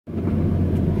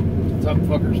What's up,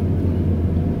 fuckers?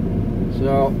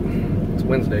 So, it's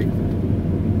Wednesday.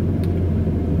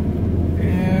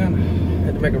 And I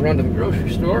had to make a run to the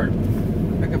grocery store.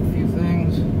 Pick up a few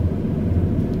things.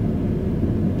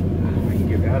 I can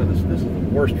get out of this. This is the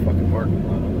worst fucking parking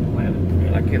lot on the planet.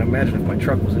 Man, I can't imagine if my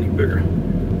truck was any bigger.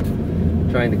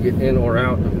 Trying to get in or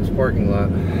out of this parking lot.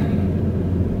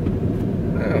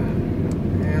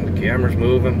 And the camera's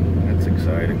moving. That's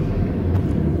exciting.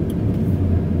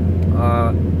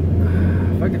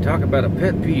 If I could talk about a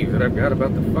pet peeve that I've got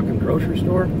about the fucking grocery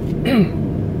store.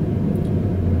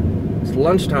 It's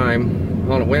lunchtime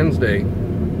on a Wednesday.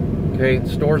 Okay, the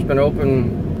store's been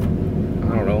open,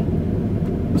 I don't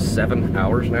know, 7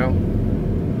 hours now.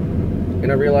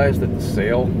 And I realized that the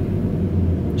sale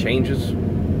changes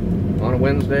on a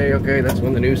Wednesday. Okay, that's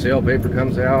when the new sale paper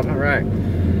comes out. All right.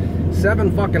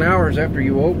 7 fucking hours after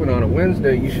you open on a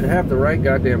Wednesday, you should have the right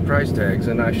goddamn price tags,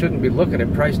 and I shouldn't be looking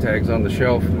at price tags on the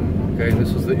shelf. Okay, this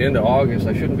is the end of August.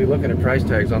 I shouldn't be looking at price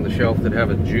tags on the shelf that have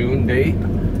a June date,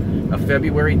 a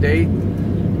February date,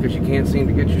 because you can't seem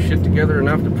to get your shit together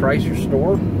enough to price your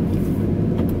store.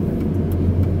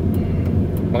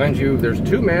 Mind you, there's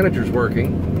 2 managers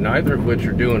working, neither of which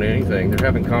are doing anything. They're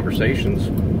having conversations.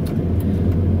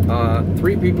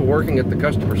 3 people working at the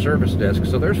customer service desk,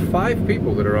 so there's 5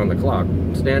 people that are on the clock,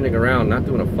 standing around, not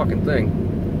doing a fucking thing,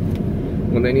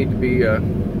 when they need to be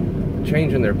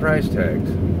changing their price tags.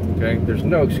 Okay, there's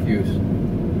no excuse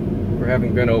for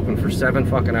having been open for 7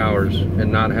 fucking hours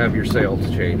and not have your sales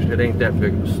changed. It ain't that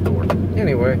big of a store.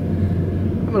 Anyway,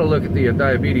 I'm gonna look at the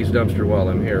diabetes dumpster while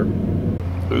I'm here.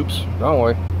 Oops, wrong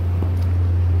way.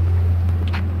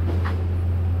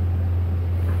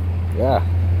 Yeah,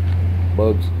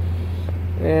 bugs.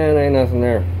 And ain't nothing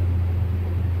there.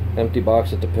 Empty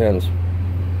box at Depends.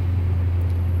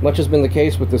 Much has been the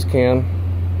case with this can,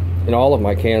 in all of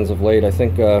my cans of late. I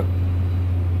think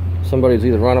somebody's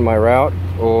either running my route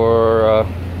or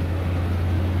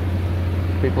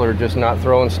people are just not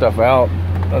throwing stuff out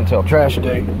until trash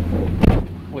day,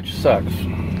 which sucks.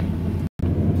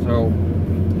 So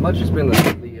much has been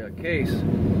the case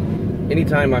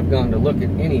anytime I've gone to look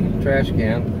at any trash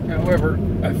can. However,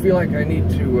 I feel like I need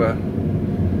to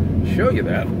show you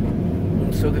that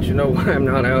so that you know why I'm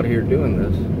not out here doing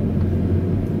this.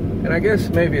 And I guess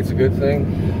maybe it's a good thing.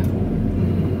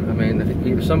 I mean,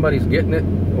 either somebody's getting it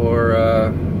or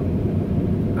I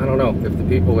don't know if the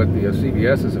people at the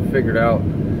CVS's have figured out.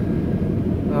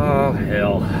 Oh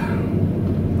hell.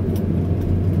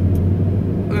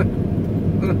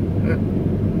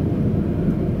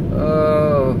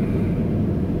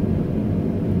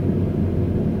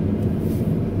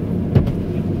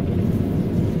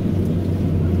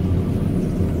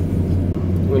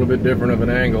 A little bit different of an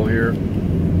angle here.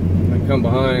 I come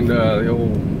behind the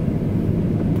old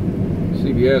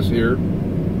CVS here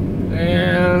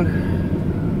and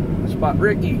I spot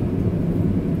Ricky.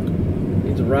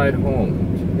 Needs a ride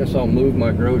home. I guess I'll move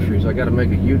my groceries. I got to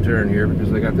make a U-turn here because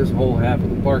they got this whole half of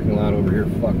the parking lot over here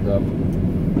fucked up.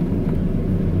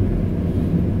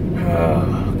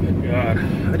 Oh, good God.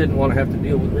 I didn't want to have to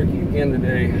deal with Ricky again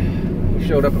today. He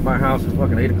showed up at my house at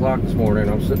fucking 8 o'clock this morning.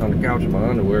 I'm sitting on the couch in my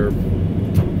underwear.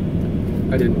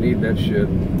 I didn't need that shit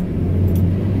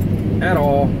at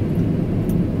all.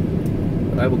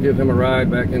 But I will give him a ride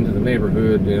back into the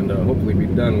neighborhood and hopefully be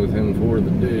done with him for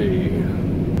the day.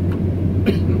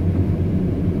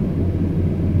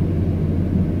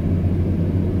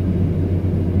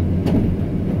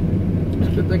 It's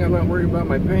a good thing I'm not worried about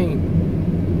my paint.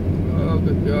 Oh,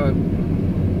 good God.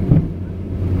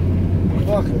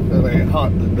 Fuck, that ain't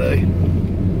hot today.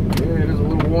 Yeah, it is a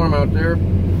little warm out there.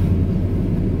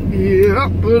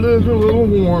 Yep, it is a little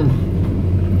warm.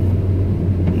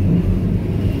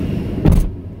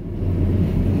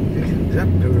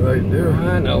 Temperature right there.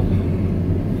 I know.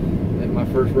 Ain't my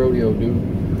first rodeo, dude.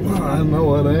 I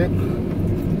know it ain't.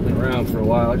 Been around for a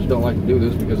while. I just don't like to do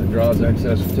this because it draws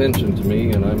excess attention to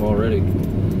me, and I'm already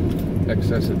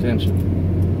excess attention.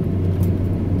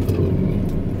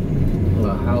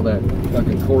 How that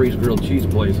fucking Corey's grilled cheese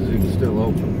place is even still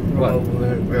open. What?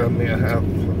 Grab me a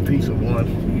piece of lunch.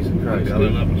 Jesus Christ, I got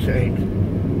enough change.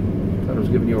 Thought I was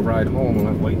giving you a ride home and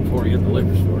I'm waiting for you at the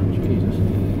liquor store. Jesus.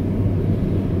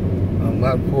 I'm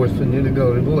not forcing you to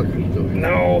go to the liquor store.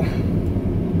 No.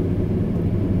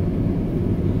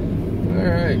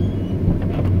 Alright.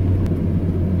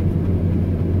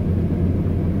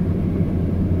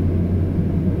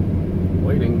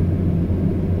 Waiting.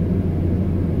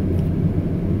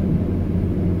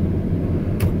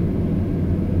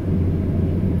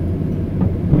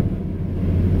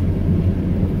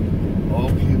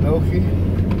 Okie dokie.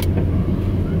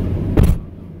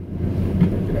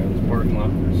 Get out of this parking lot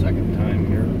for a second time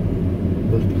here.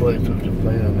 This place is a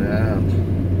pain in the ass.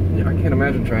 Yeah, I can't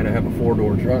imagine trying to have a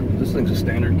 4-door truck. This thing's a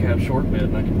standard cab short bed,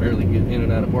 and I can barely get in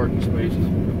and out of parking spaces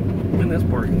in this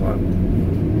parking lot.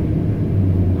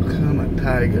 What kind of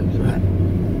tag is that?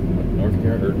 North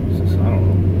Carolina, I don't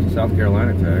know. It's a South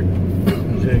Carolina tag.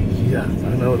 Yeah,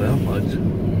 I know that much.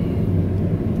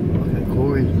 Okay,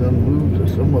 Corey's done moved to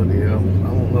somebody else.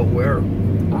 I don't know where.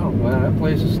 I don't know. That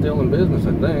place is still in business,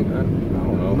 I think. I don't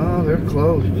know. No, they're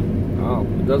closed. Oh,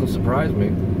 it doesn't surprise me.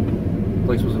 The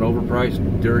place was an overpriced,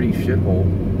 dirty shithole.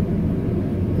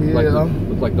 Yeah.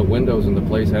 Looked like the windows in the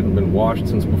place hadn't been washed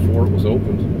since before it was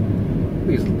opened.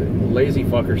 These lazy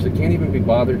fuckers that can't even be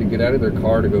bothered to get out of their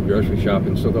car to go grocery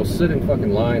shopping, so they'll sit in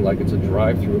fucking line like it's a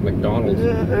drive-through at McDonald's.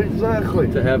 Yeah, exactly.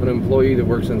 To have an employee that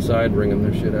works inside bring them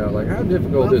their shit out. Like, how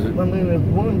difficult is it? I mean, there's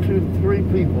 1, 2, 3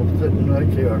 people sitting right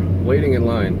there. Waiting in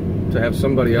line to have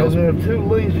somebody else. And they're too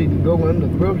lazy to go in the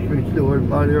grocery store and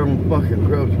buy their own fucking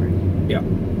groceries. Yeah.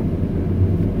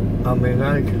 I mean,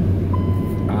 I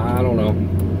don't know.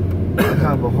 I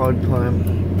have a hard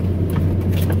time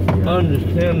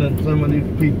understanding some of these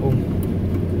people.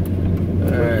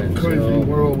 Alright, Crazy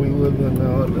world we live in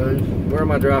nowadays. Where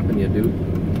am I dropping you, dude?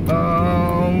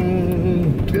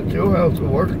 Get your house to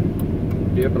work.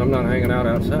 Yeah, but I'm not hanging out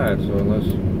outside, so unless...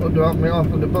 Well, drop me off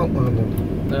at the boat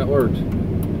landing. That works.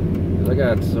 'Cause I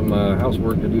got some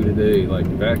housework to do today, like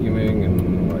vacuuming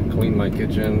and like clean my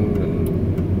kitchen and...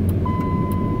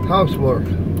 Housework.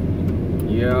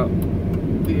 Yeah,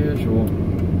 the usual.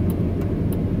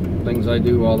 Things I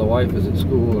do while the wife is at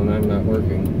school and I'm not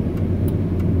working.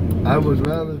 I would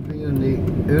rather be in the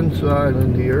inside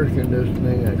in the air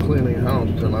conditioning and cleaning house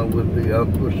than I would be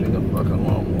out pushing a fucking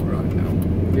lawnmower right now.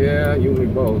 Yeah, you and me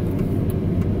both.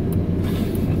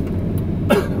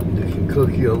 They can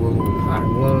cook you a little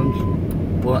lunch.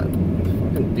 What?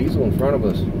 Fucking diesel in front of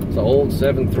us. It's an old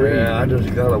 7.3. Yeah, I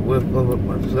just got a whiff of it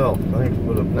myself. Thanks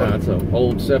for the Nah, it's an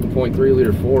old 7.3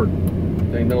 liter Ford.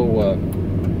 Ain't no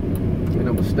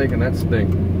mistaking that stink.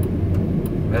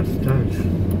 That stinks.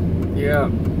 Yeah.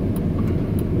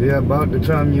 Yeah, about the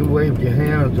time you waved your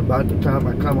hands, about the time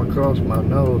I come across my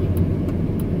nose.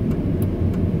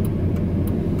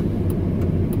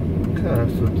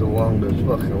 That's the longest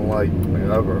fucking light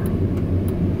ever.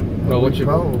 Well,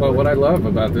 what I love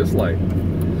about this light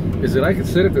is that I can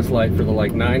sit at this light for the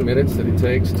like 9 minutes that it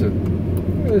takes to...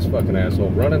 Look at this fucking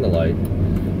asshole running the light.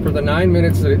 For the 9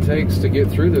 minutes that it takes to get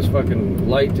through this fucking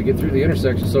light, to get through the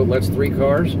intersection so it lets 3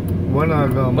 cars. We're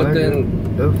not gonna but make then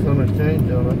it. That's gonna change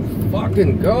on it.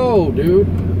 Fucking go, dude.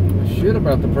 Shit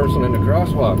about the person in the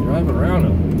crosswalk driving around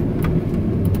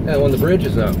them. Yeah, when the bridge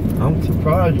is up. I'm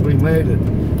surprised we made it.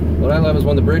 What I love is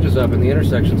when the bridge is up and the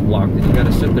intersection's blocked, and you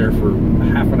gotta sit there for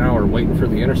half an hour waiting for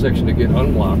the intersection to get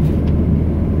unblocked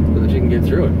so that you can get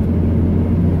through it.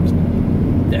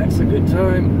 That's a good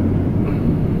time.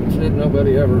 Said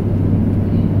nobody ever.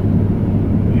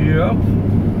 Yep.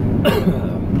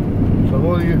 So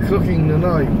what are you cooking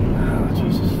tonight? Oh,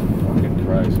 Jesus fucking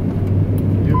Christ.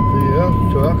 UPS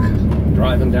truck.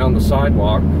 Driving down the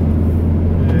sidewalk.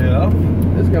 Yep.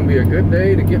 It's gonna be a good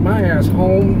day to get my ass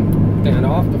home and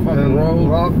off the fucking road.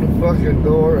 Lock the fucking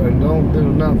door and don't do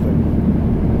nothing.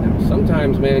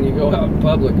 Sometimes, man, you go out in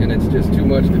public and it's just too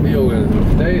much to deal with.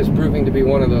 And today is proving to be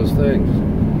one of those things.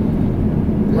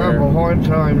 I have a hard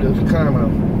time just kind of...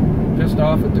 Pissed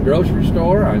off at the grocery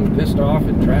store. I'm pissed off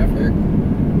at traffic.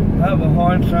 I have a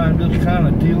hard time just kind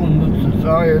of dealing with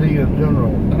society in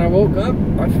general. And I woke up,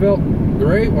 I felt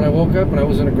great when I woke up and I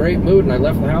was in a great mood, and I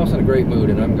left the house in a great mood,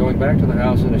 and I'm going back to the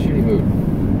house in a shitty mood.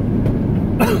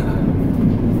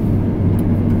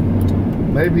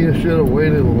 Maybe you should have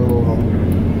waited a little longer.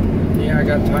 Yeah, I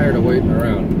got tired of waiting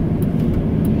around.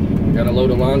 Got a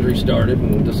load of laundry started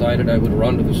and decided I would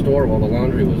run to the store while the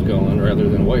laundry was going rather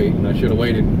than wait, and I should have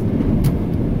waited.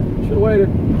 Should have waited.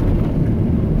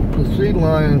 The sea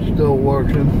lion's still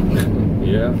working.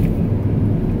 Yeah.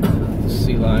 The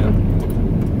sea lion.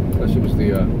 Unless it was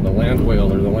the land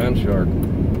whale or the land shark.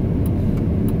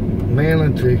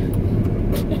 Manatee.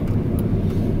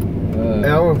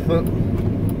 Elephant.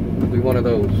 It'll be one of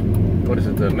those. What is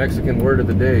it? The Mexican word of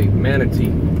the day. Manatee.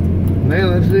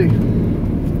 Manatee.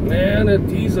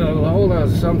 Manatee's a whole lot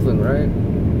of something, right?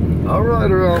 I'll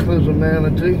ride her off as a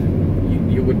manatee.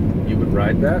 You would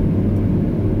ride that?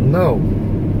 No.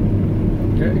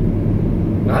 Okay.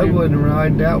 I wouldn't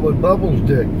ride that with Bubbles'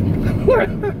 dick.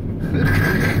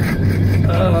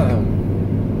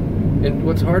 And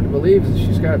what's hard to believe is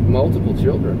she's got multiple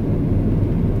children.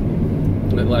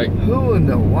 And like, who in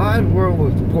the wide world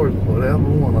of sports would ever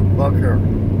want to fuck her?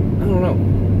 I don't know.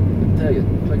 tell you.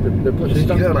 It's like they're putting She's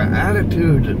stuff... got an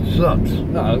attitude that sucks.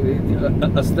 No,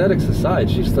 aesthetics aside,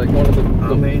 she's like one of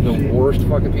the worst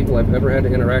fucking people I've ever had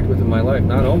to interact with in my life.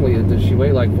 Not only does she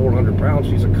weigh like 400 pounds,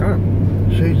 she's a cunt.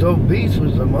 She's obese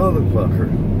as a motherfucker.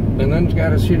 And then she's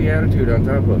got a shitty attitude on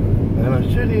top of it. And a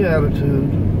shitty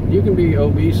attitude. You can be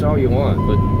obese all you want,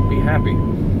 but be happy.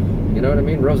 You know what I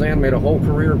mean? Roseanne made a whole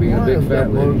career being a big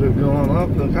fat lady. Why is that going up?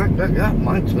 That got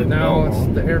my slip. No, it's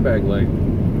the airbag light.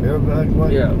 Airbag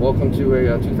light? Yeah, welcome to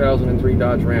a 2003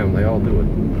 Dodge Ram. They all do it.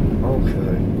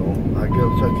 Okay, well, I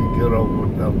guess I can get over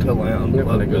it until I unplug. Yep,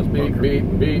 and it goes beep, beep,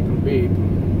 beep, beep.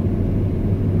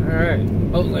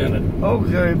 Alright, boat landing.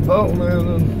 Okay, boat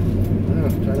landing. Oh,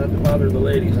 try not to bother the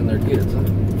ladies and their kids.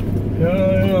 Here I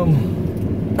am.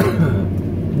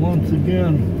 Once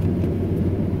again.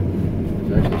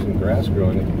 There's actually some grass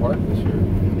growing at the park this year.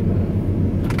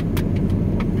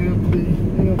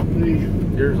 Empty.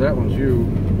 Here's that one's you.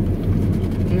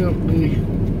 Empty.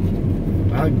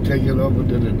 I'd take it over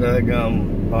to the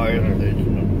daggone fire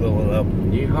station and fill it up.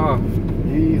 Yeehaw.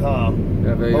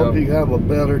 Yeehaw. Hope you have a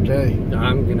better day.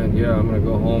 I'm gonna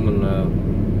go home and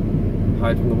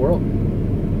hide from the world.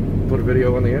 Put a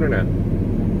video on the internet.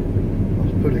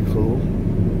 That's pretty cool.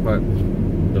 But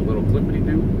the little clippity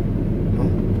do? Huh?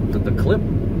 That the clip?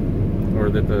 Or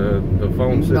that the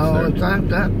phone sits there?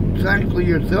 No, it's actually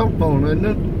your cell phone, isn't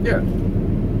it? Yeah.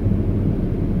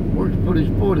 Works pretty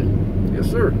sporty. Yes,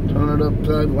 sir. Turn it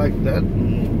upside like that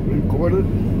and record it.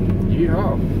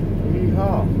 Yeehaw.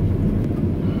 Yeehaw.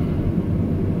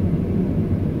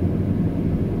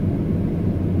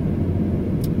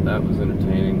 That was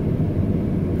entertaining.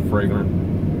 Fragrant.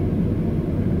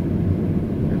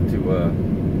 Had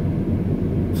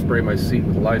to spray my seat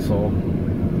with Lysol.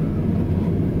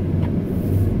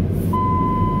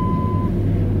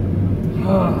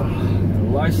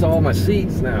 Lysol my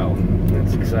seats now.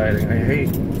 That's exciting. I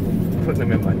hate putting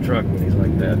him in my truck when he's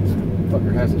like that. This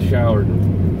fucker hasn't showered.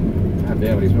 God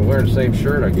damn it, he's been wearing the same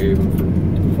shirt I gave him for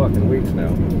 2 fucking weeks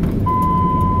now.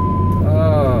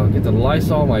 Oh, get to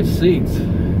Lysol my seats.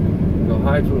 Go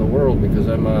hide from the world because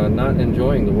I'm not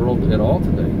enjoying the world at all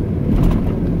today.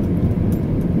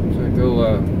 So I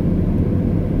go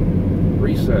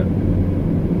reset.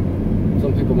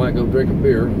 Some people might go drink a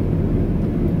beer.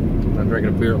 I'm not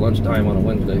drinking a beer at lunchtime on a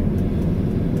Wednesday.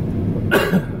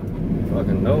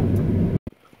 Fucking no.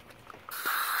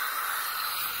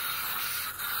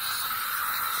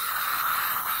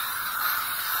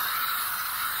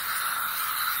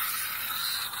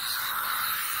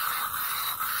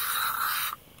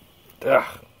 Ugh.